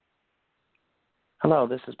Hello,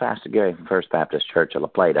 this is Pastor Gary from First Baptist Church of La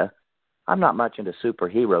Plata. I'm not much into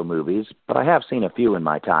superhero movies, but I have seen a few in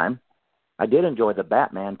my time. I did enjoy the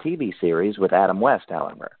Batman TV series with Adam West,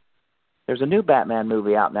 however. There's a new Batman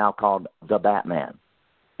movie out now called The Batman.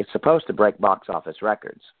 It's supposed to break box office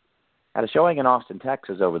records. At a showing in Austin,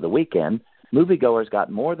 Texas over the weekend, moviegoers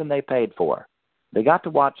got more than they paid for. They got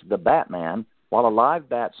to watch The Batman while a live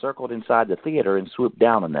bat circled inside the theater and swooped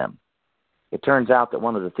down on them. It turns out that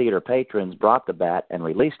one of the theater patrons brought the bat and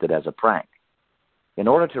released it as a prank. In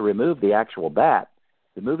order to remove the actual bat,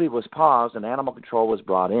 the movie was paused and animal control was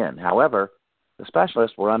brought in. However, the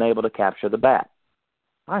specialists were unable to capture the bat.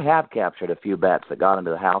 I have captured a few bats that got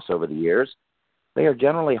into the house over the years. They are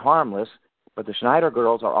generally harmless, but the Schneider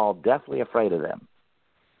girls are all deathly afraid of them.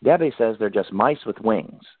 Debbie says they're just mice with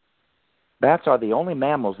wings. Bats are the only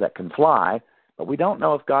mammals that can fly, but we don't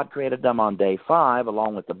know if God created them on day 5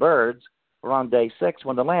 along with the birds, or on day 6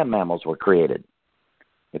 when the land mammals were created.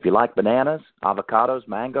 If you like bananas, avocados,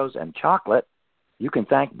 mangoes, and chocolate, you can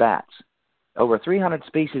thank bats. Over 300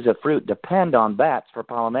 species of fruit depend on bats for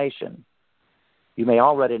pollination. You may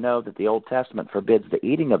already know that the Old Testament forbids the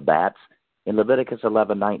eating of bats in Leviticus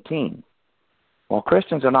 11:19. While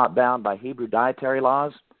Christians are not bound by Hebrew dietary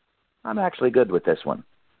laws, I'm actually good with this one.